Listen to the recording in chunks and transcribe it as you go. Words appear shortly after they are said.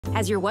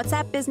Has your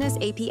WhatsApp Business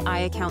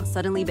API account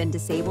suddenly been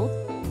disabled?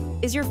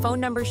 Is your phone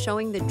number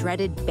showing the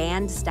dreaded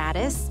banned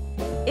status?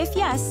 If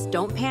yes,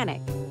 don't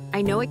panic.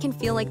 I know it can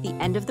feel like the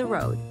end of the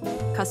road.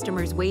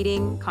 Customers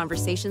waiting,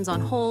 conversations on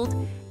hold,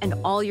 and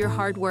all your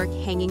hard work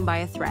hanging by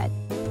a thread.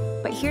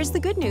 But here's the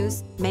good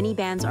news, many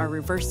bans are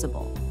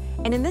reversible.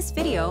 And in this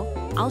video,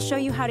 I'll show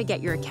you how to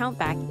get your account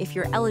back if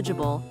you're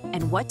eligible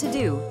and what to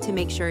do to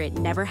make sure it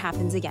never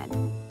happens again.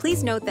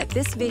 Please note that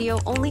this video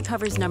only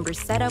covers numbers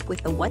set up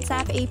with the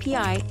WhatsApp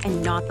API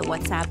and not the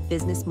WhatsApp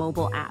Business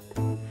mobile app.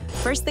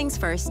 First things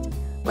first,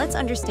 let's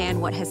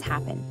understand what has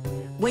happened.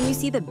 When you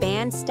see the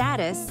banned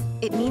status,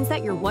 it means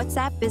that your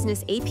WhatsApp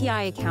Business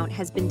API account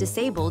has been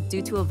disabled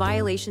due to a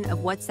violation of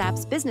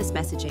WhatsApp's business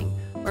messaging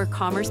or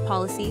commerce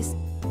policies.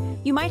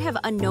 You might have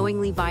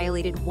unknowingly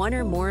violated one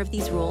or more of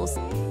these rules,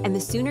 and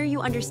the sooner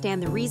you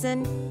understand the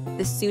reason,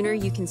 the sooner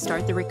you can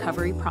start the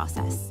recovery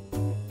process.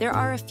 There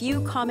are a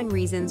few common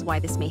reasons why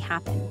this may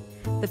happen.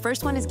 The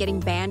first one is getting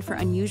banned for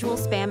unusual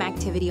spam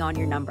activity on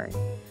your number.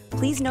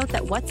 Please note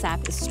that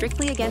WhatsApp is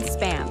strictly against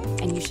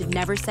spam, and you should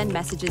never send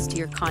messages to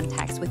your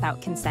contacts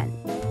without consent.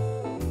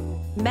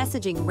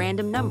 Messaging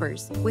random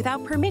numbers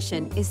without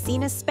permission is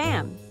seen as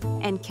spam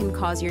and can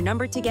cause your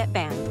number to get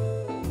banned.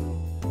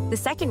 The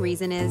second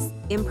reason is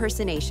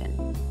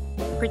impersonation.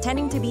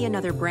 Pretending to be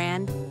another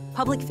brand,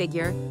 public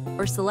figure,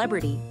 or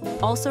celebrity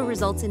also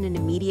results in an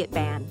immediate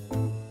ban.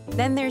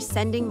 Then there's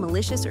sending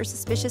malicious or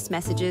suspicious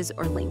messages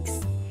or links.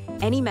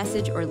 Any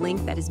message or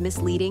link that is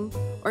misleading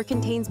or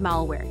contains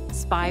malware,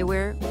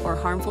 spyware, or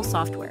harmful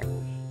software,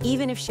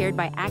 even if shared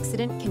by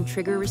accident, can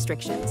trigger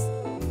restrictions.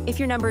 If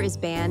your number is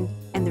banned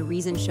and the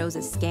reason shows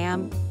as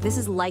scam, this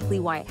is likely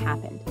why it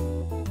happened.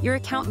 Your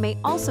account may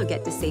also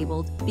get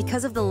disabled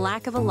because of the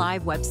lack of a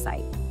live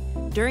website.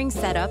 During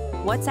setup,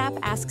 WhatsApp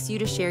asks you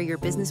to share your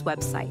business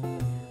website.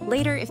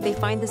 Later, if they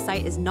find the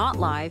site is not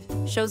live,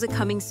 shows a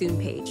coming soon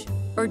page,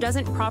 or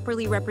doesn't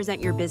properly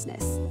represent your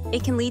business,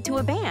 it can lead to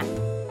a ban.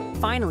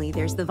 Finally,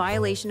 there's the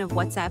violation of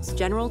WhatsApp's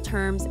general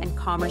terms and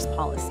commerce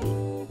policy.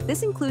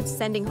 This includes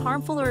sending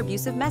harmful or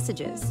abusive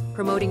messages,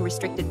 promoting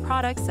restricted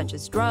products such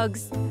as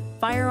drugs,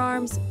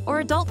 firearms, or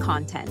adult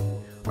content,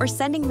 or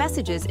sending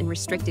messages in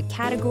restricted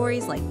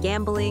categories like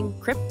gambling,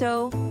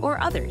 crypto,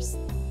 or others.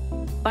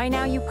 By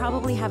now, you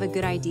probably have a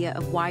good idea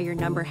of why your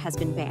number has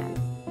been banned.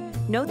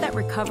 Note that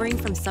recovering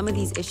from some of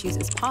these issues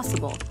is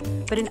possible,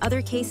 but in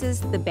other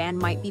cases, the ban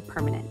might be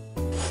permanent.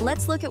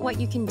 Let's look at what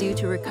you can do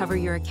to recover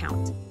your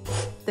account.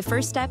 The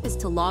first step is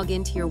to log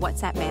into your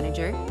WhatsApp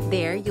manager.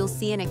 There, you'll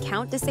see an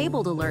account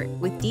disabled alert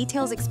with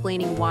details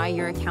explaining why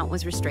your account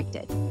was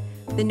restricted.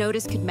 The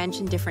notice could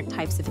mention different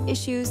types of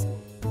issues.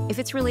 If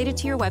it's related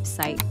to your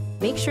website,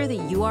 make sure the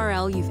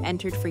URL you've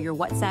entered for your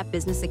WhatsApp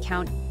business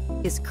account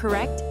is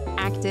correct,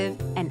 active,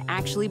 and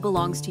actually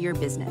belongs to your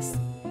business.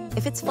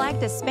 If it's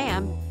flagged as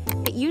spam,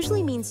 it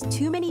usually means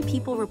too many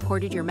people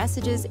reported your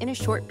messages in a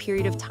short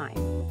period of time.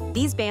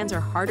 These bans are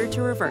harder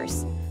to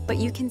reverse, but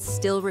you can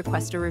still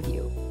request a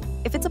review.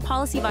 If it's a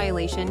policy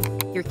violation,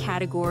 your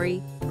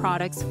category,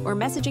 products, or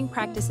messaging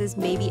practices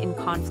may be in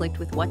conflict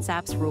with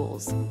WhatsApp's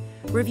rules.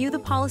 Review the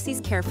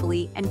policies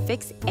carefully and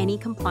fix any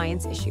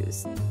compliance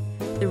issues.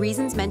 The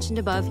reasons mentioned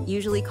above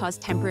usually cause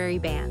temporary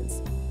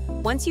bans.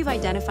 Once you've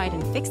identified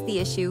and fixed the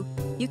issue,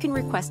 you can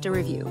request a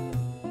review.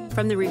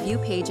 From the review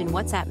page in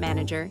WhatsApp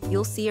Manager,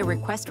 you'll see a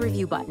Request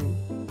Review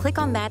button. Click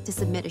on that to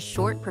submit a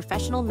short,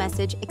 professional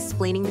message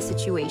explaining the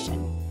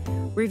situation.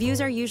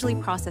 Reviews are usually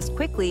processed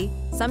quickly,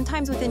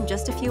 sometimes within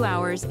just a few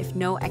hours if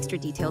no extra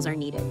details are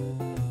needed.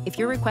 If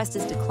your request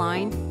is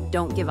declined,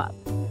 don't give up.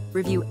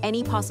 Review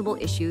any possible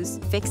issues,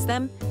 fix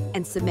them,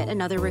 and submit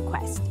another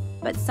request.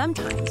 But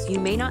sometimes you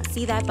may not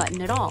see that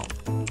button at all,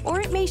 or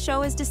it may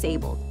show as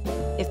disabled.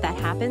 If that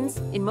happens,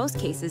 in most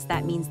cases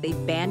that means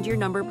they've banned your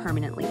number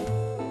permanently.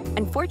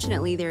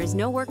 Unfortunately, there is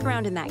no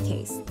workaround in that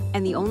case,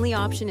 and the only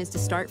option is to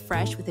start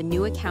fresh with a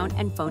new account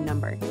and phone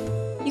number.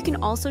 You can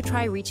also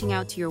try reaching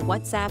out to your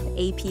WhatsApp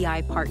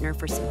API partner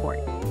for support.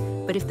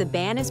 But if the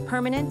ban is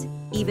permanent,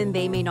 even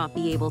they may not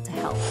be able to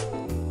help.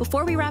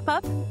 Before we wrap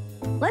up,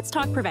 let's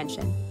talk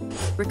prevention.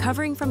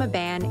 Recovering from a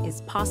ban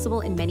is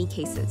possible in many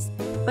cases,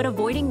 but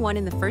avoiding one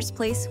in the first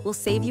place will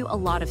save you a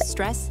lot of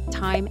stress,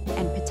 time,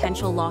 and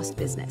potential lost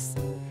business.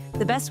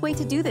 The best way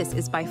to do this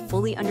is by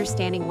fully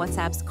understanding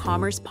WhatsApp's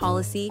commerce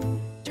policy,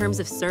 terms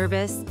of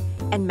service,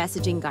 and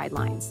messaging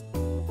guidelines.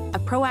 A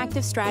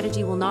proactive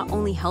strategy will not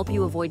only help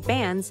you avoid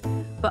bans,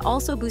 but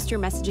also boost your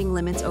messaging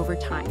limits over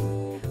time.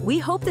 We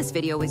hope this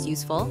video was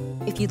useful.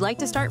 If you'd like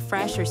to start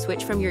fresh or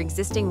switch from your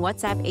existing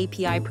WhatsApp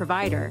API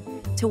provider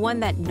to one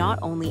that not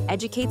only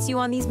educates you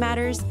on these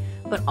matters,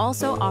 but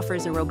also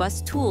offers a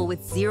robust tool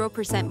with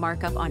 0%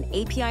 markup on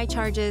API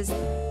charges,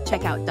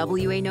 check out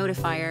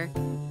WANotifier.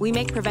 We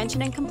make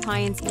prevention and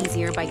compliance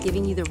easier by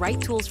giving you the right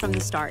tools from the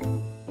start.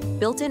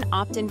 Built-in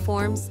opt-in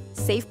forms,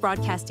 safe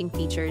broadcasting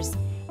features,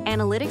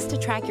 analytics to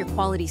track your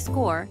quality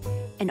score,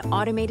 and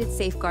automated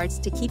safeguards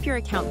to keep your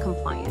account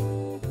compliant.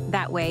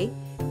 That way,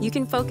 you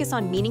can focus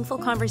on meaningful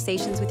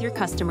conversations with your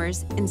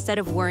customers instead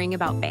of worrying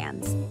about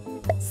bans.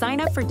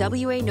 Sign up for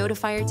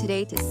WANotifier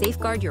today to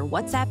safeguard your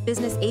WhatsApp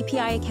Business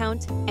API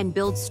account and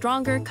build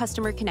stronger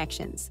customer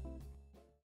connections.